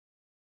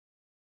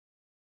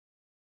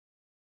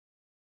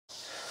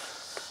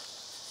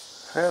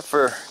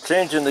For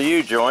changing the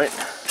U-joint,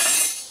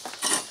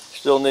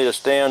 still need a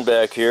stand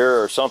back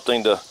here or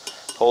something to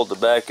hold the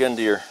back end of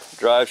your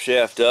drive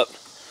shaft up.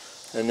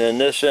 And then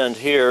this end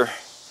here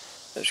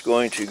is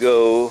going to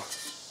go,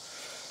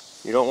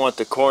 you don't want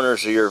the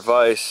corners of your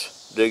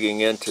vise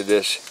digging into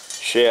this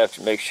shaft.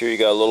 Make sure you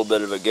got a little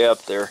bit of a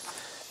gap there.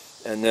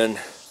 And then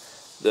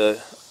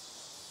the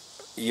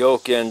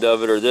yoke end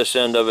of it, or this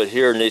end of it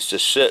here, needs to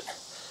sit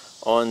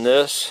on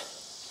this.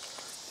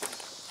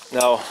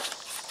 Now,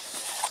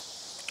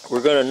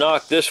 we're going to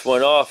knock this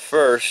one off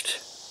first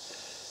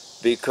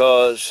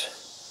because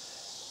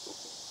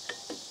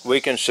we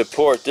can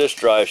support this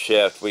drive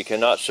shaft. We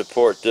cannot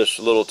support this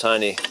little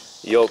tiny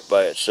yoke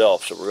by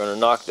itself. So we're going to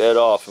knock that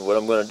off. And what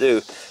I'm going to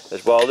do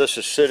is, while this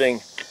is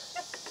sitting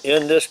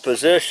in this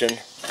position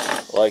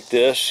like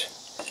this,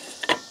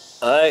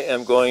 I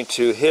am going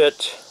to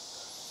hit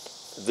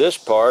this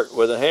part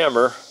with a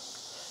hammer,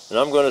 and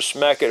I'm going to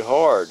smack it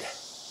hard,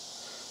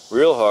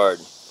 real hard.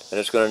 And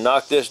it's going to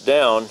knock this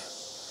down,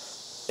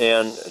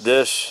 and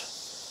this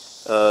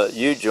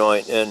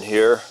U-joint in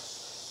here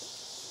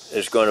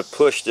is going to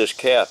push this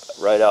cap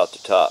right out the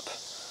top.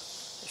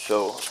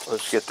 So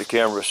let's get the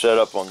camera set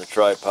up on the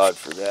tripod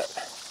for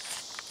that.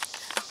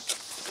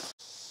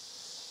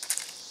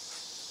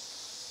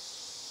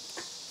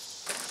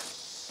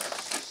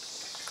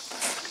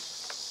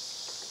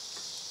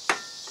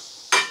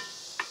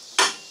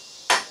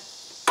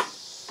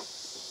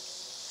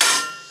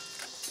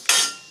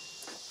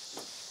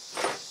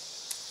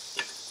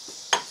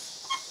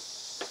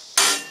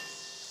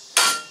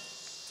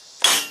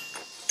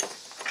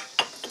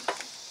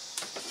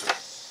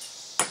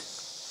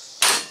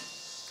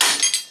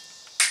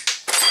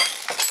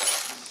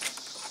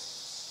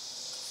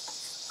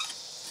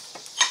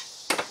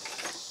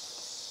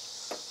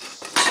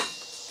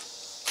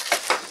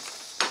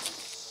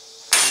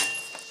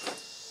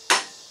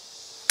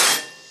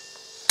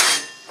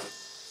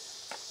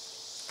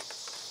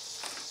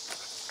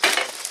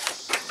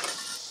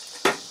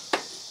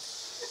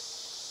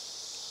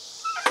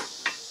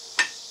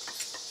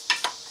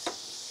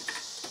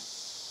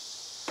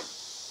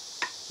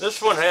 This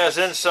one has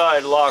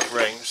inside lock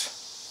rings.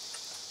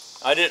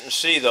 I didn't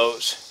see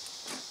those.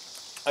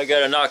 I got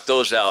to knock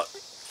those out.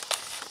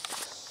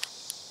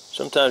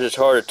 Sometimes it's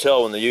hard to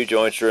tell when the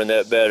U-joints are in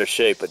that bad a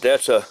shape, but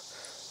that's a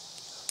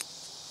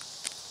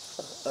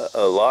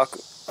lock.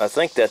 I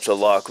think that's a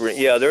lock ring.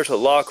 Yeah, there's a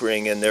lock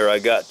ring in there I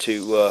got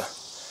to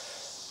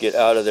get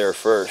out of there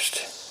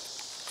first.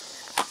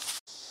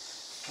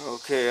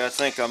 Okay, I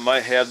think I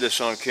might have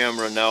this on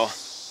camera now,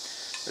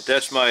 but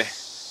that's my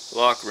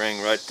lock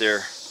ring right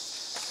there.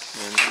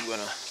 And I'm going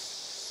to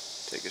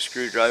take a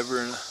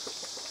screwdriver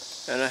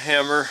and a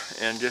hammer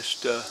and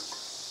just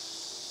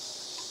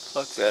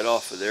pluck that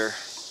off of there.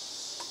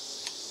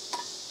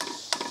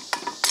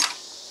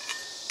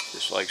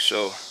 Just like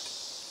so.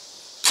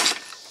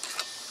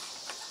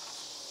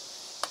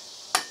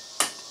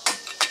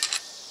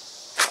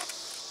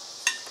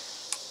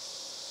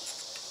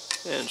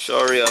 And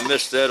sorry I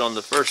missed that on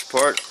the first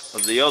part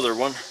of the other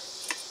one.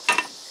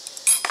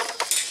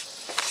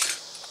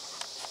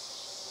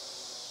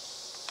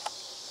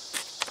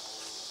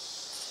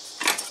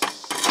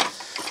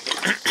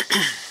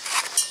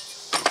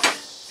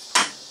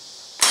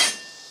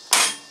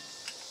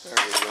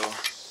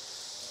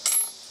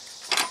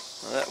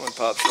 That one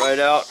pops right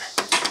out.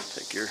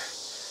 Take your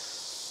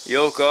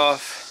yoke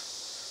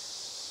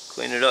off,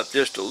 clean it up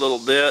just a little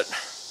bit,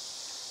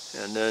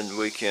 and then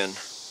we can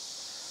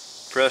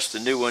press the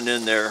new one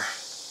in there.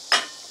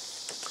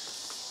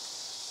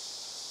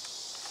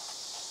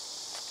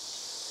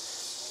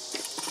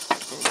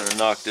 I'm going to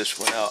knock this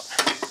one out.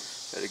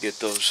 Got to get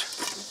those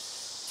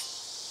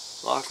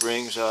lock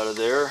rings out of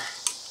there.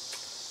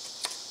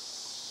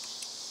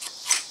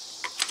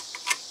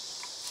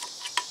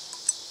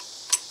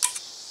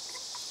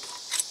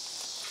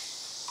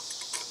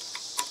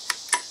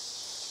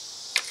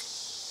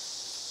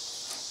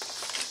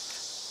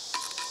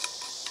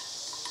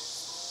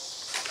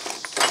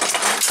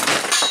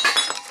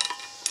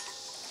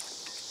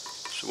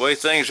 The way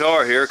things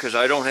are here, because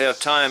I don't have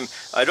time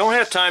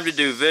to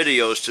do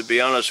videos, to be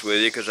honest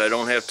with you, because I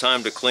don't have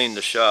time to clean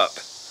the shop.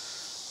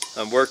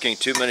 I'm working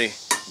too many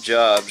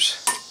jobs.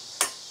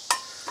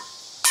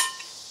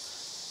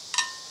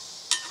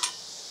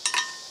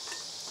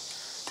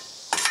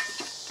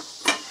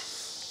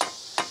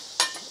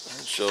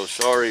 And so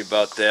sorry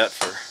about that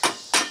for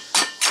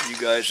you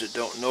guys that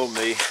don't know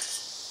me,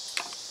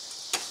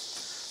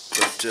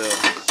 but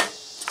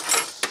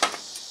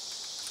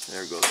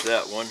there goes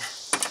that one.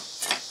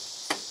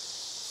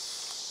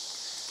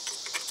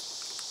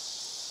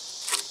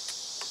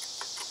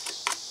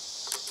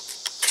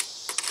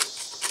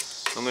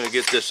 I'm going to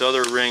get this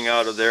other ring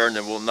out of there, and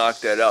then we'll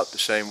knock that out the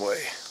same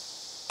way.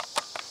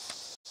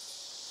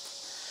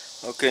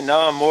 Okay,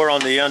 now I'm more on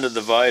the end of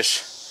the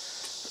vise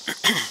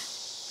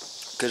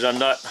because I'm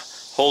not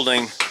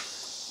holding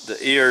the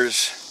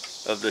ears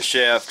of the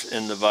shaft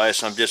in the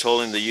vise. I'm just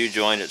holding the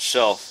U-joint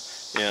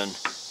itself in, and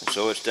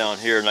so it's down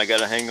here, and I got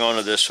to hang on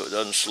to this so it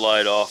doesn't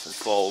slide off and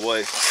fall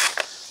away.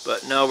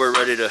 But now we're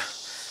ready to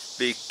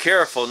be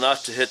careful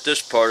not to hit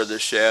this part of the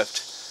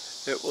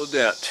shaft. It will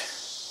dent.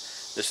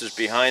 This is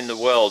behind the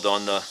weld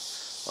on the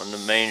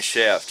main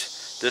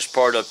shaft. This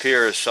part up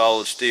here is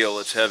solid steel.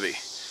 It's heavy.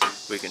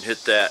 We can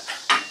hit that.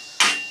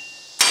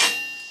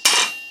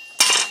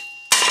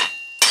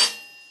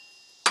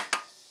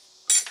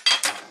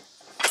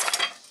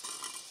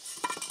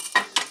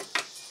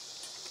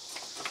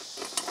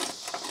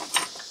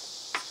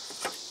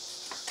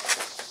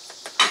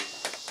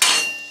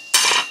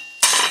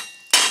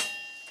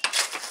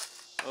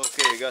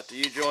 Okay, got the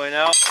U-joint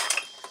out.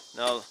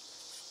 Now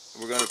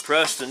we're going to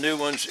press the new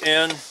ones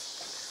in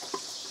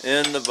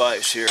the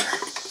vise here.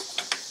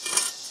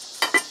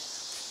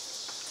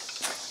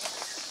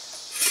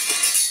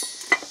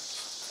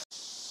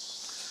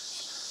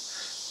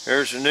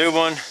 Here's the new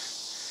one.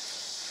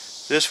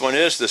 This one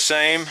is the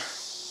same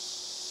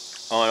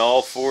on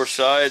all four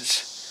sides.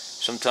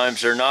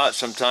 Sometimes they're not.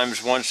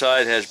 Sometimes one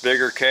side has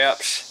bigger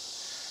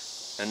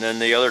caps, and then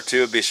the other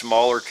two would be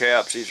smaller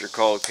caps. These are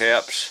called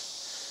caps.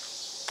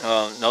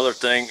 Another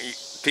thing,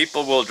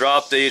 people will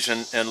drop these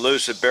and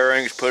lose the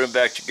bearings, put them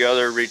back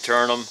together,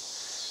 return them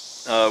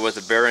with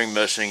the bearing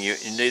missing. You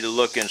need to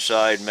look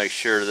inside and make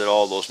sure that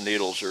all those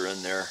needles are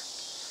in there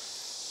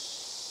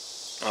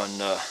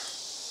on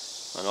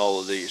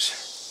all of these.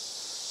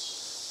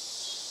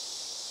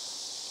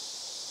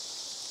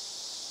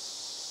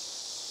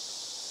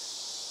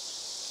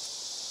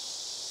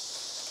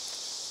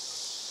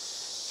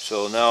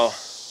 So now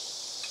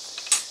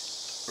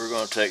we're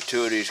going to take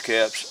two of these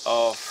caps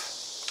off.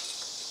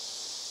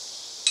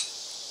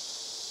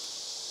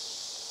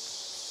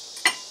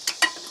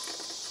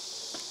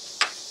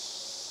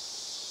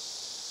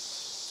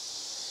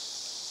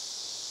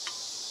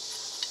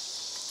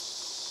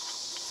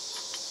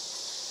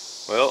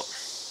 Well,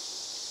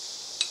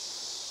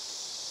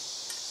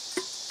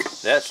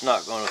 that's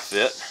not going to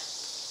fit.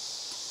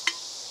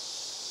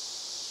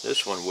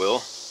 This one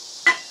will.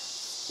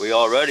 We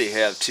already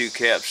have two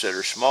caps that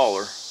are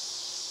smaller.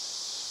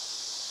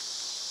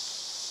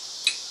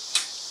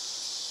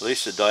 At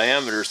least the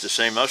diameter is the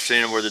same. I've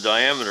seen them where the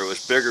diameter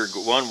was bigger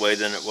one way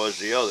than it was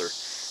the other.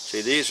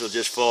 See, these will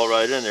just fall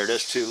right in there.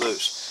 That's too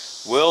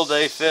loose. Will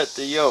they fit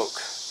the yoke?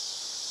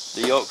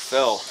 The yoke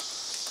fell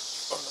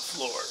on the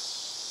floor.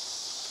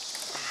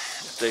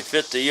 If they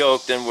fit the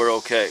yoke, then we're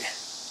okay.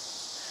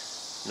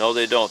 No,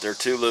 they don't. They're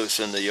too loose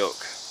in the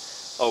yoke.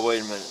 Oh,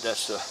 wait a minute.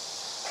 That's the...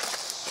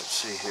 Let's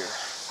see here.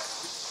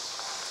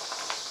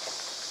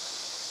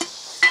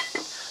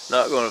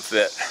 Not going to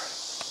fit.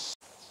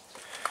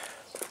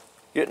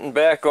 Getting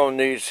back on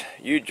these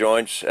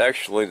U-joints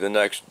actually the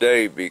next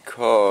day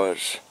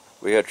because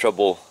we had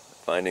trouble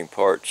finding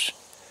parts.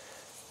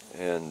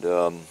 And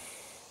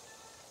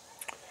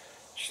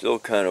still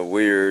kind of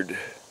weird.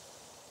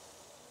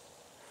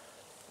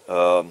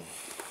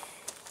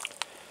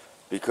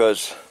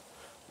 Because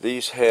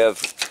these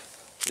have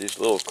these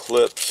little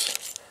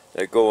clips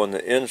that go on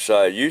the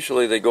inside.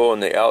 Usually they go on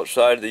the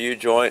outside of the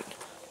U-joint.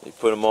 You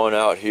put them on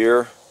out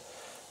here,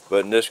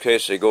 but in this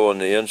case they go on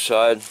the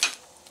inside.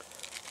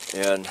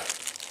 And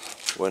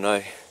when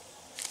I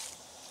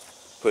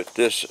put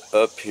this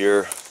up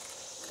here,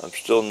 I'm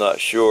still not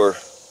sure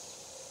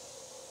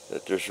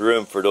that there's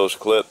room for those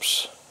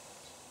clips.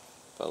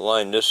 If I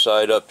line this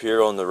side up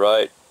here on the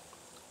right,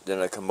 then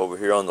I come over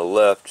here on the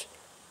left,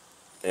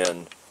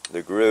 and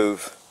the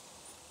groove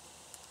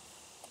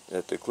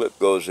that the clip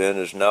goes in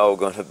is now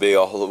going to be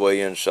all the way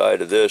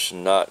inside of this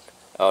and not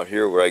out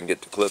here where I can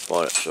get the clip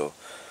on it. So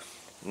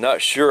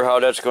not sure how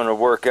that's going to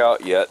work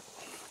out yet.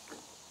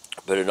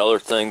 But another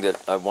thing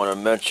that I want to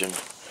mention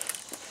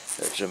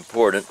that's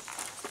important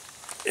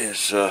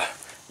is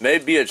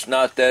maybe it's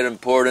not that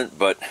important,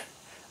 but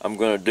I'm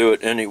going to do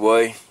it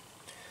anyway,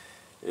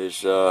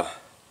 is the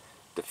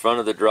front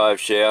of the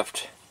drive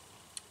shaft,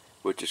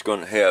 which is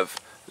going to have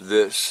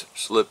this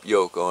slip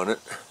yoke on it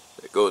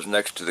that goes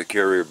next to the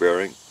carrier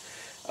bearing.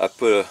 I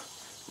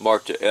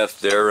marked a F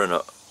there and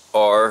a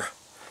R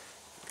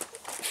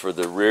for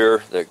the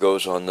rear that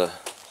goes on the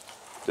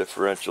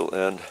differential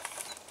end.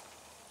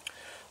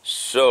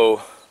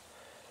 So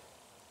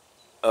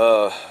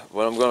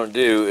what I'm going to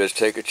do is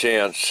take a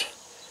chance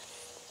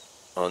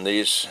on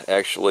these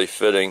actually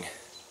fitting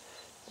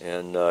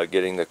and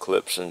getting the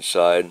clips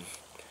inside.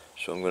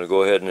 So I'm going to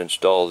go ahead and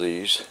install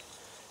these.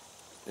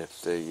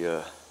 If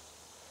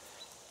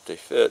they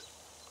fit,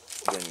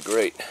 then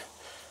great.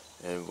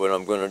 And what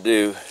I'm going to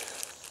do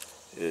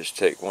is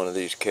take one of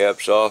these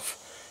caps off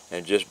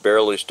and just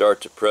barely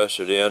start to press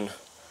it in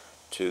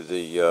to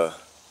the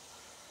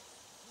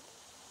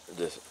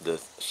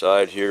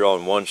side here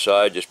on one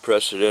side. Just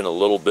press it in a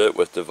little bit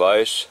with the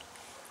vise.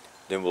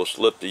 Then we'll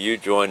slip the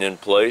U-joint in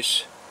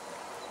place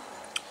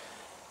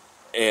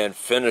and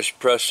finish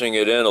pressing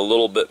it in a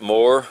little bit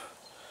more,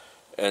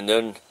 and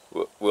then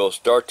we'll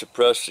start to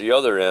press the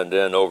other end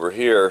in over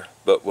here.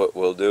 But what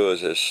we'll do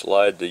is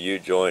slide the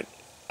U-joint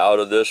out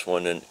of this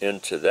one and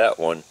into that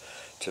one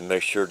to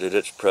make sure that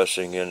it's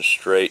pressing in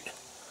straight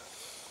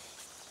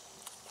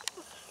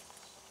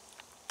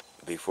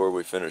before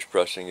we finish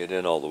pressing it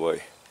in all the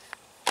way.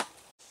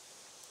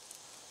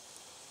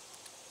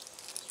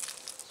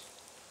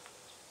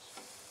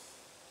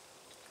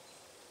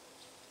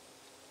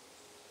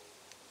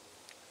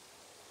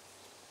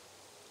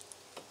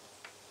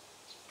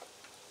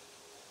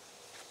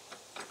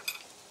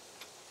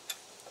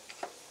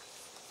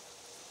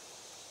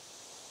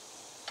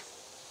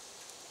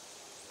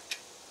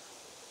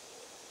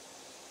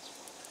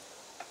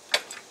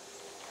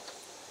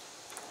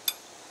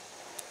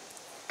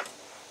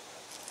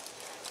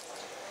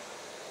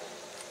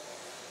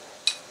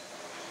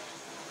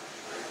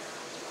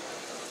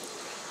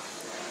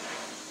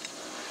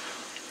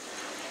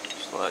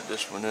 slide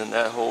this one in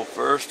that hole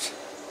first,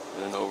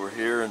 then over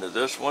here into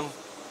this one.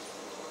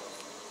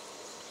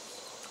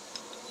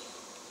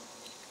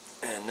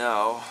 And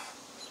now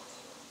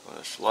I'm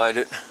going to slide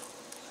it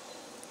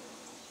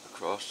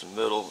across the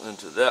middle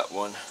into that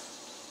one,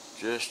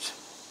 just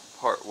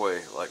part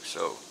way like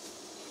so.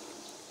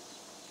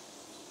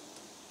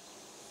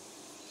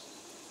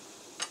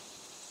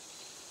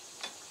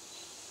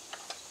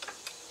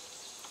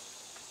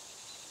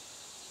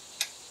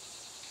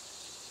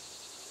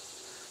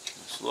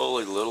 And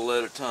slowly, little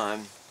at a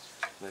time,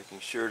 making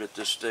sure that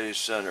this stays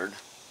centered.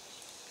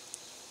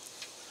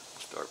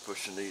 Start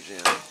pushing these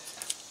in.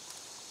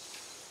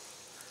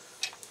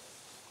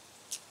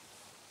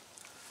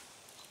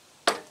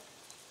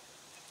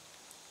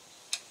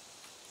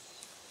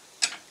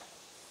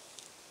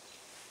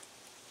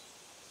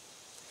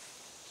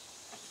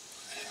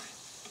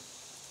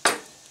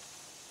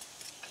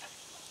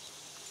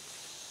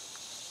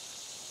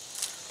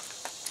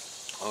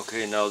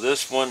 Okay, now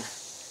this one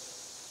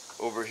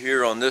over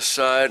here on this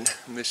side,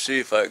 let me see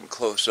if I can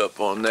close up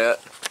on that.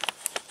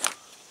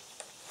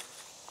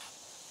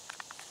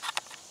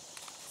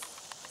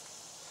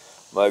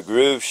 My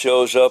groove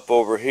shows up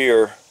over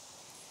here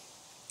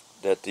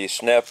that these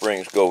snap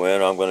rings go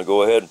in. I'm going to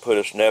go ahead and put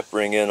a snap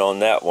ring in on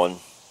that one,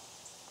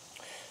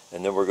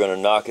 and then we're going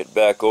to knock it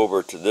back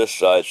over to this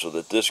side so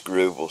that this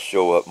groove will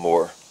show up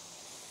more,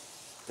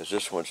 because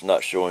this one's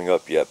not showing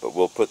up yet. But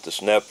we'll put the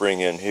snap ring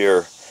in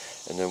here,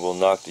 and then we'll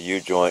knock the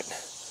U-joint,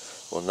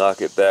 we'll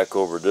knock it back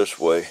over this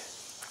way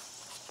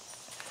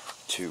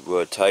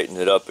to tighten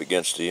it up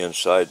against the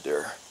inside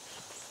there.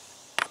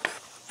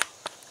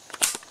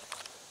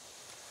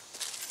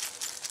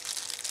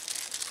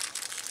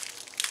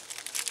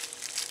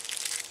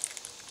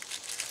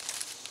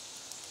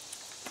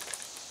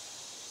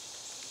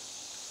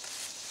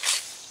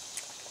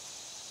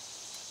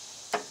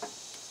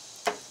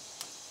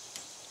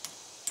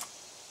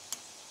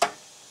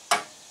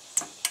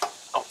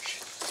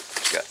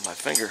 Got my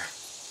finger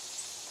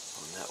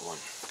on that one.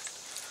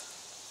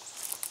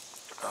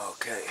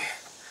 Okay.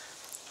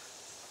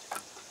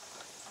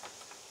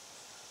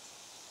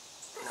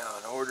 Now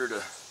in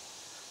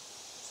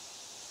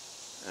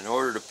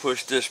order to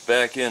push this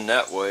back in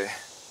that way,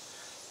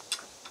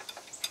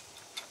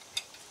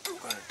 I'm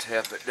going to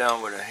tap it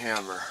down with a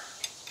hammer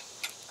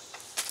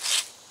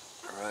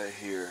right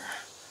here.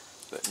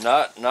 But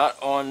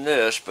not on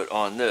this, but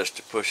on this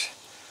to push,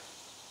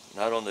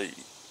 not on the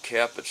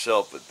cap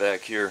itself, but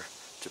back here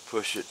to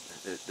push it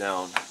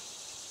down.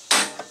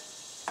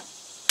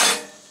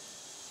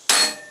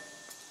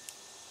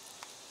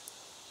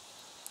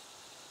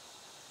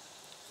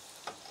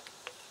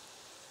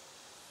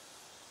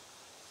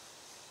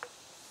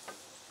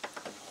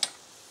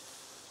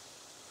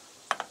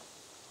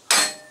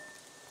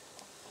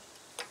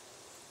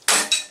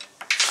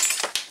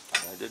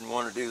 I didn't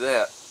want to do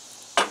that.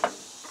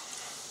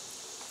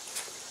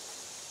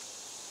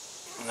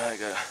 Now I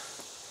gotta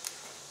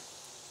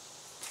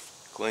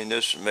clean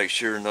this and make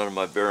sure none of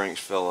my bearings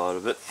fell out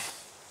of it.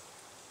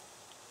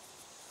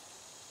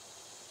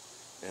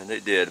 And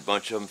they did. A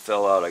bunch of them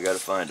fell out. I got to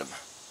find them.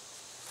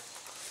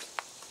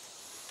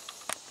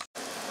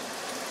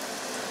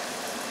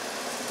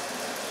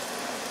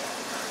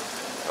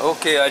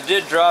 Okay, I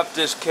did drop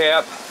this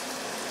cap,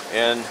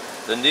 and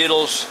the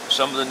needles,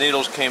 some of the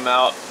needles came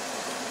out.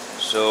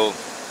 So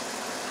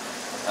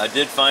I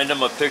did find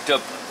them. I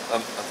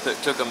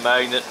took a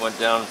magnet, went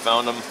down and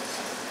found them.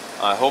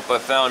 I hope I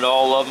found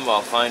all of them.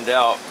 I'll find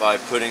out by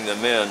putting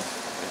them in,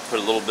 and put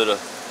a little bit of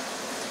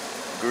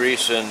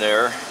grease in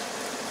there.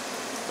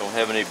 Don't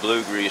have any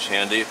blue grease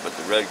handy, but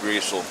the red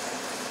grease will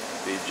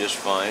be just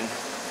fine.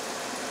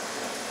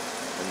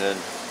 And then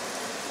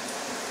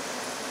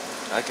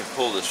I can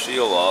pull the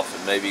seal off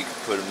and maybe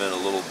put them in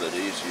a little bit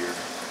easier.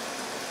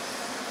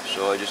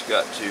 So I just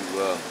got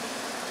to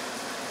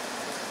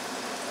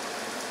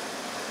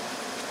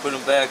put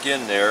them back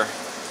in there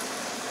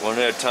one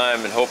at a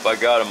time and hope I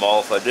got them all.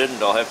 If I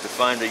didn't, I'll have to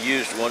find a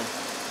used one.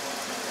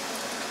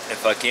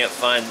 If I can't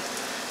find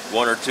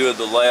one or two of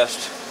the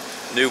last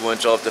new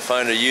ones, I'll have to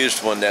find a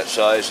used one that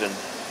size and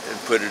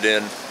put it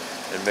in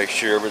and make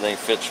sure everything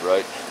fits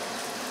right.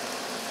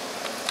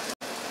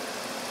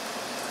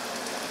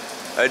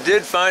 I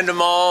did find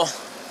them all.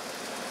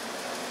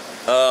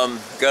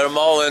 Got them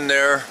all in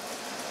there.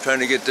 Trying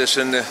to get this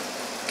in the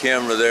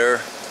camera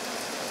there.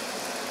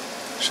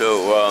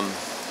 So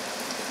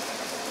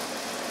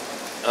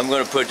I'm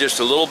going to put just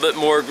a little bit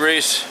more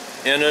grease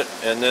in it,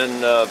 and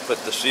then put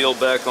the seal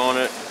back on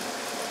it,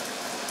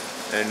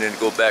 and then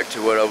go back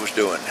to what I was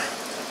doing.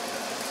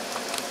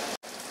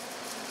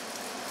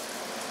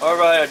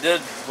 Alright, I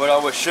did what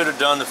I should have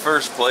done the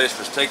first place,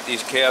 was take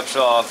these caps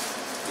off,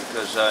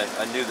 because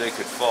I knew they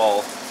could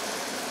fall.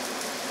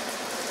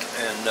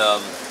 And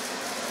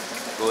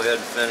go ahead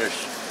and finish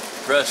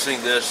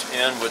pressing this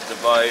in with the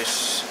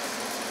vise.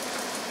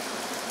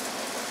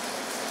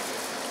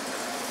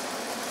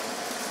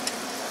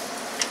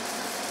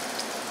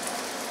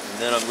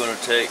 And then I'm going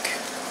to take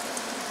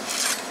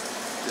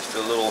just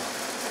a little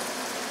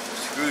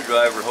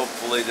screwdriver.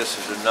 Hopefully this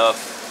is enough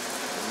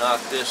to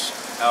knock this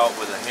out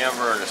with a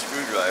hammer and a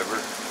screwdriver.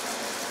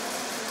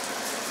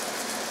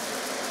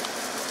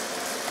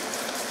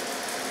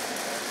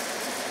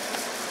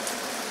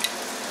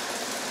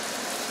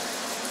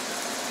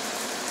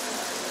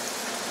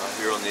 Now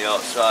here on the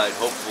outside,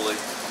 hopefully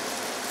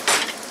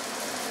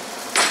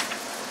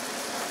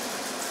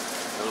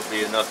it'll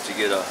be enough to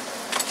get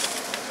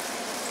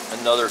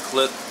another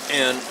clip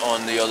in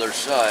on the other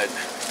side.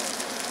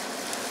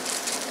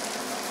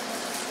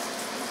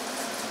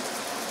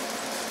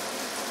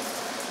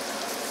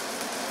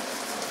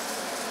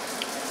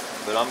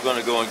 But I'm going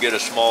to go and get a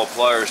small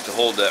pliers to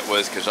hold that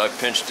with, because I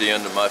pinched the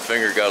end of my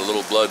finger, got a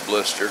little blood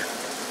blister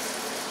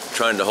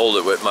trying to hold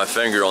it with my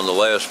finger on the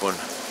last one.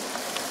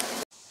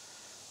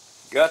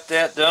 Got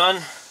that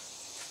done.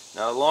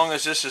 Now as long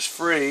as this is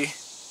free,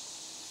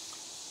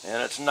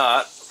 and it's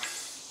not,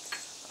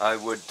 I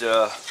would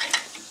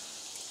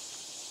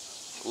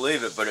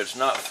leave it, but it's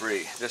not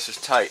free. This is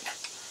tight.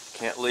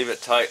 Can't leave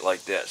it tight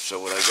like that.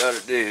 So what I got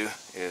to do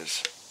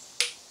is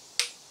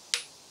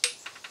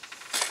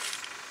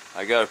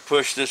I got to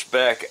push this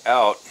back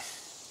out.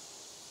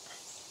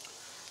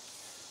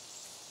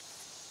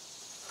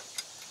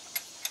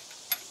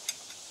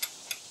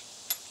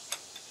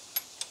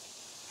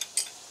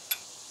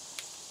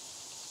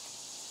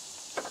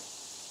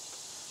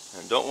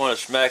 And don't want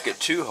to smack it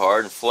too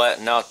hard and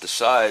flatten out the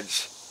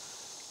sides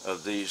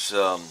of these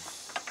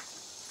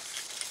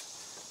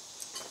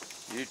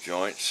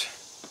U-joints.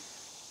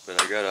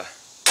 But I gotta,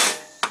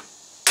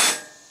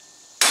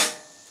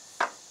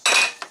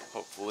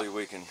 hopefully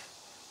we can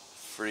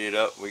free it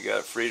up. We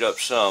got freed up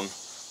some.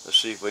 Let's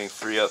see if we can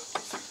free up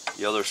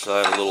the other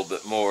side a little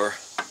bit more.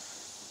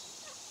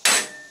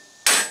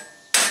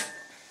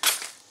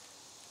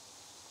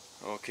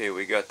 Okay,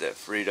 we got that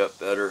freed up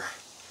better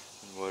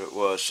than what it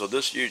was. So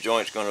this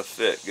U-joint's going to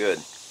fit good.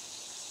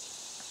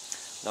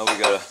 Now we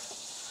got to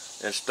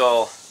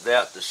install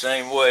that the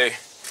same way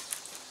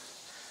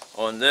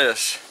on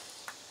this.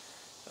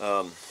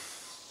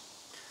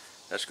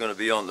 That's going to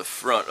be on the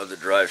front of the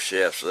drive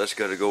shaft, so that's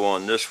got to go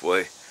on this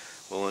way.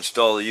 We'll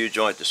install the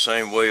U-joint the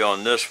same way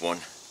on this one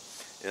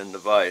in the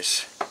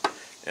vise,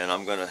 and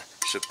I'm going to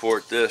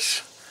support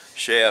this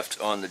shaft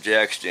on the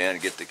jack stand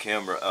and get the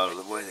camera out of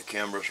the way. The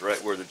camera's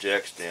right where the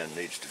jack stand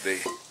needs to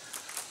be.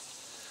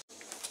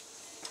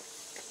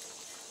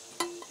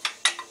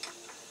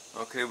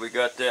 Okay, we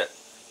got that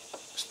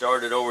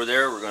started over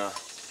there. We're going to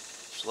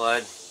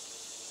slide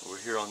over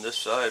here on this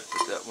side,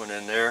 put that one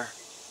in there,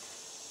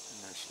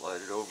 and then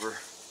slide it over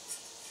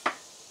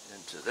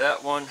into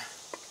that one,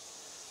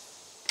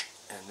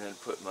 and then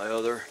put my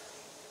other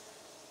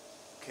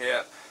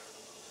cap,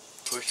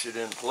 push it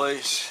in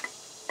place,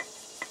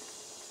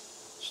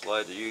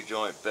 slide the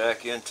U-joint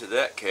back into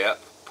that cap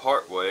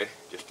part way,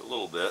 just a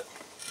little bit,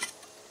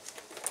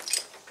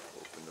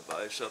 open the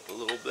vise up a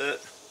little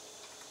bit,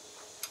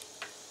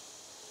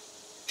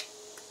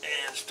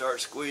 and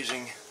start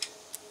squeezing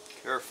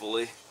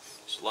carefully,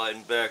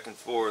 sliding back and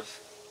forth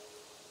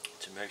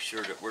to make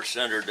sure that we're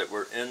centered, that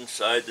we're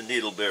inside the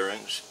needle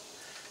bearings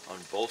on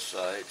both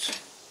sides.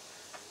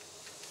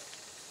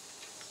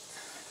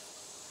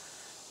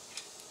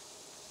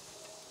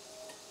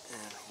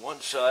 And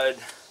one side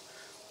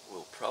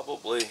will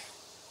probably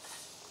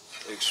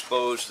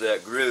expose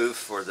that groove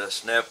for the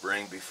snap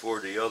ring before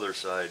the other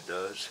side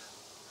does.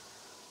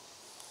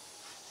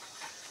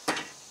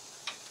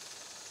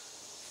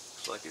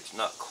 Looks like it's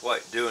not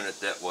quite doing it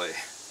that way.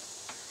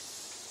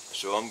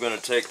 So I'm going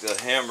to take the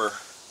hammer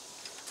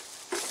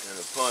and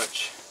a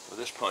punch. Well,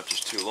 this punch is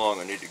too long.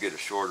 I need to get a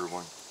shorter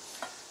one.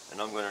 And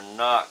I'm going to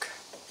knock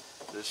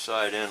this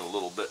side in a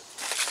little bit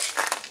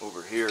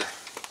over here.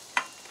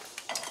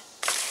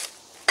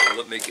 Well,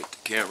 let me get the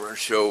camera and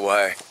show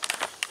why.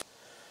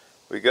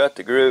 We got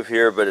the groove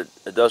here, but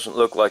it doesn't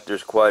look like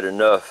there's quite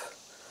enough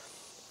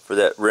for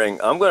that ring.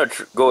 I'm going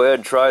to go ahead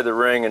and try the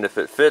ring, and if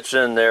it fits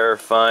in there,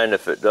 fine.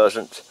 If it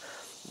doesn't,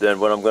 then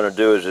what I'm going to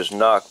do is just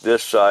knock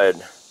this side,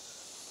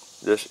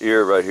 this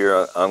ear right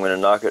here, I'm going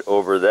to knock it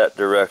over that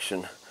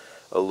direction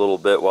a little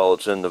bit while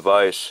it's in the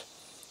vise,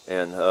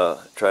 and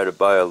try to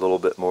buy a little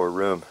bit more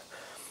room.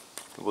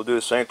 We'll do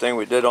the same thing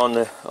we did on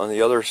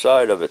the other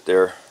side of it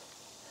there.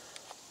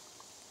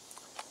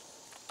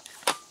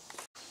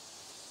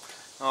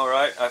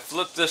 Alright, I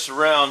flipped this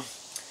around,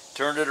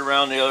 turned it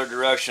around the other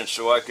direction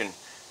so I can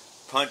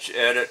punch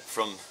at it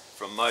from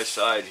my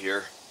side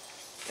here.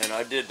 And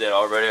I did that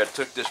already. I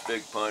took this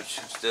big punch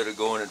instead of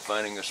going and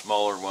finding a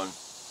smaller one.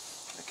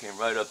 I came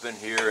right up in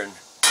here and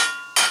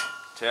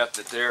tapped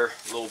it there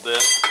a little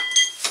bit,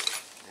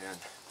 and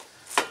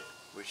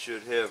we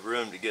should have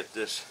room to get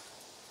this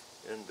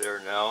in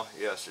there now.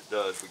 Yes, it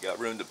does. We got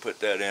room to put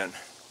that in.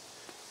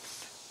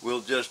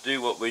 We'll just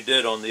do what we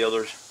did on the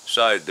other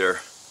side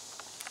there.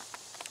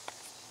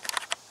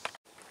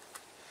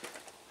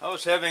 I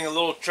was having a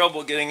little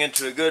trouble getting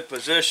into a good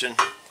position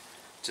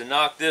to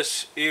knock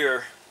this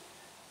ear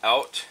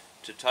out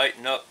to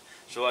tighten up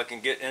so I can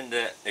get in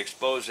that,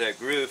 expose that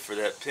groove for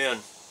that pin,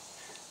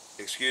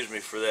 excuse me,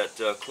 for that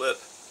clip.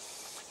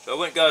 So I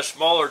went and got a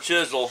smaller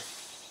chisel,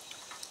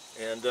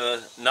 and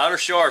not a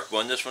sharp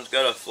one. This one's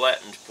got a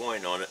flattened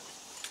point on it.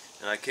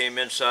 And I came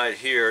inside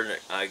here, and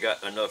I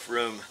got enough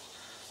room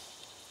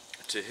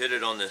to hit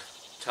it on the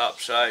top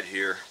side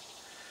here,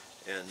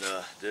 and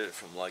did it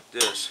from like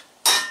this.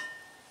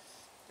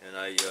 And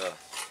I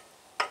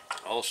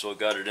also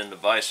got it in the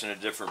vise in a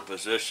different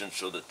position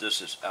so that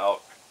this is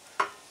out.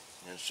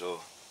 And so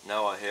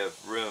now I have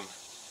room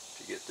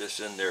to get this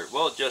in there.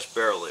 Well, just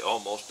barely.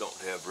 Almost don't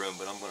have room,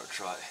 but I'm going to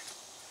try.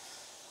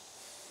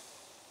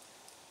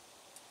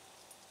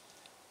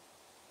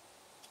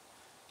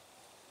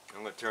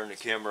 I'm going to turn the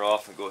camera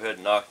off and go ahead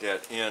and knock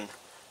that in.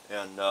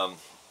 And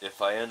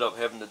if I end up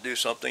having to do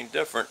something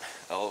different,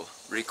 I'll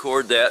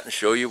record that and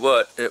show you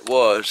what it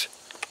was.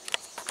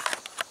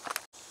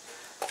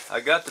 I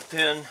got the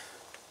pin.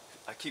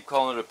 I keep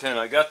calling it a pin.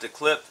 I got the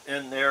clip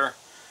in there,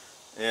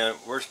 and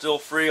we're still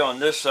free on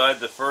this side.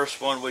 The first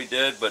one we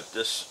did, but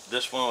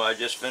this one I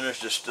just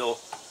finished is still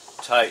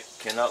tight.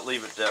 Cannot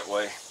leave it that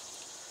way.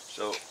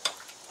 So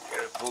I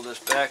gotta pull this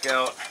back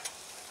out.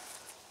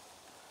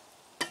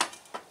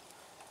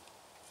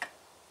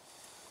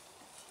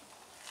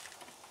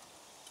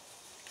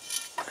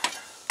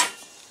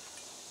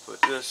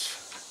 Put this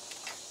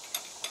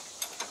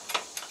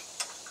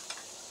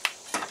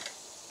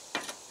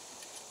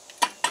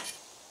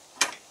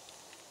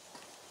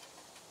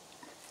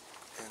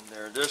in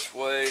there this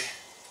way,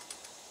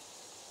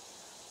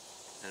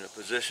 in a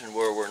position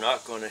where we're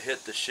not going to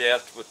hit the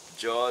shaft with the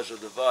jaws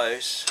of the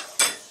vise,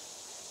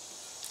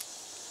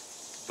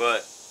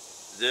 but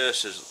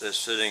this is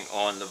sitting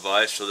on the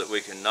vise so that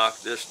we can knock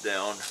this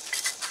down.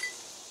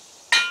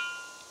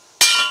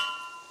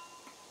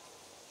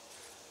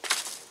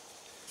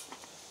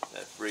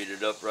 That freed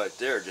it up right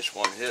there, just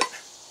one hit.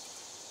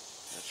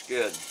 That's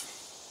good.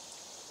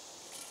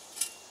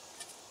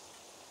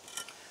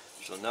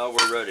 So now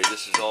we're ready.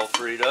 This is all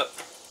freed up.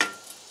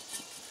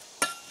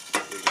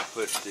 We can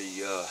put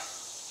the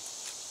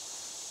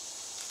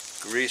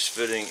grease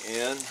fitting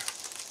in.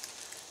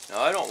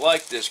 Now I don't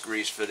like this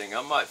grease fitting.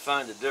 I might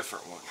find a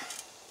different one.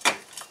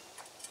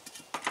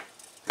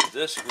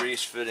 This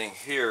grease fitting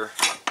here,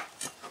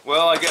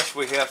 well, I guess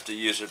we have to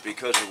use it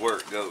because of where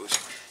it goes.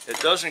 It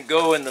doesn't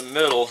go in the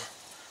middle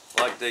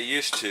like they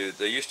used to.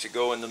 They used to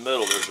go in the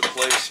middle. There's a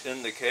place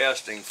in the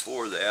casting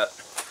for that.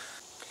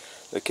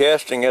 The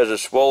casting has a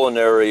swollen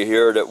area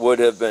here that would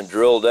have been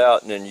drilled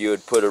out, and then you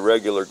would put a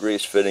regular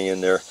grease fitting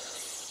in there.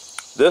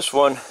 This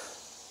one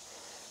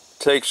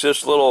takes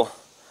this little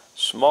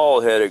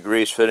small headed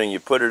grease fitting, you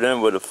put it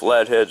in with a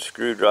flathead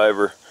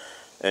screwdriver,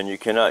 and you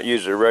cannot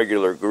use a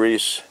regular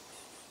grease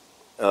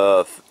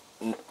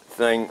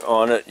thing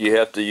on it. You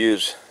have to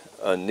use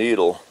a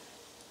needle.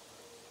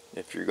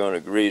 If you're going to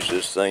grease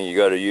this thing, you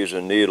got to use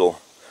a needle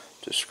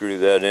to screw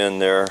that in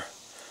there.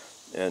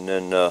 And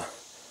then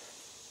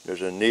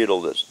there's a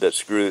needle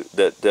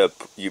that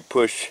you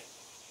push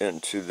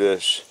into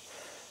this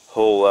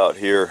hole out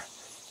here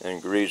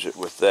and grease it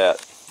with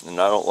that. And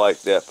I don't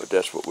like that, but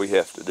that's what we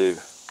have to do.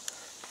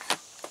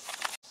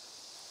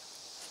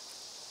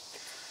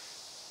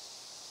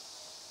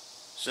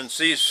 Since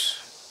these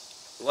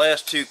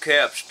last two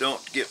caps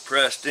don't get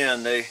pressed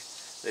in, they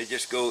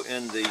just go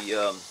in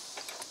the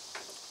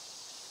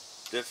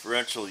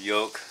differential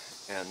yoke,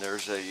 and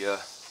there's a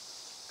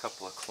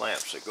couple of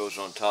clamps that goes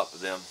on top of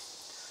them.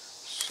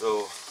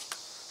 So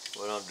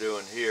what I'm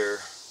doing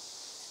here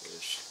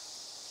is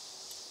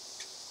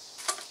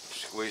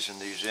squeezing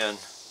these in,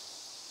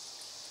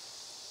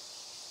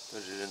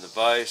 put it in the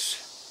vise,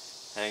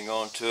 hang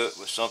on to it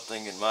with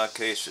something. In my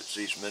case, it's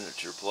these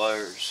miniature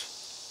pliers.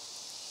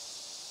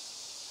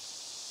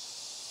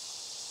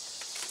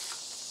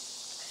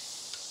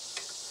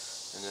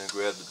 And then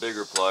grab the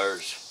bigger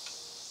pliers,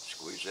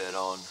 squeeze that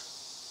on.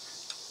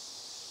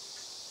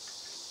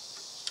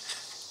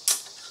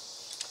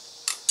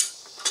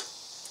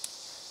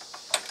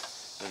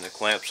 And the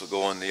clamps will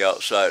go on the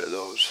outside of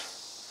those.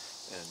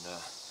 And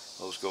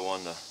those go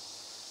on the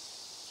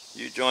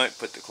U-joint,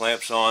 put the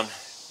clamps on,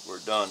 we're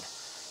done.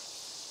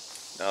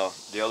 Now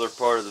the other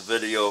part of the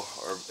video,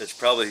 or it's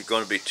probably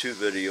going to be two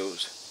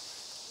videos,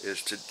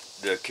 is to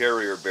the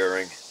carrier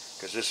bearing,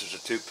 because this is a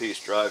two-piece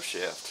drive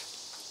shaft.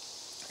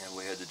 And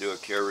we had to do a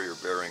carrier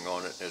bearing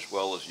on it as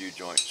well as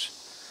U-joints.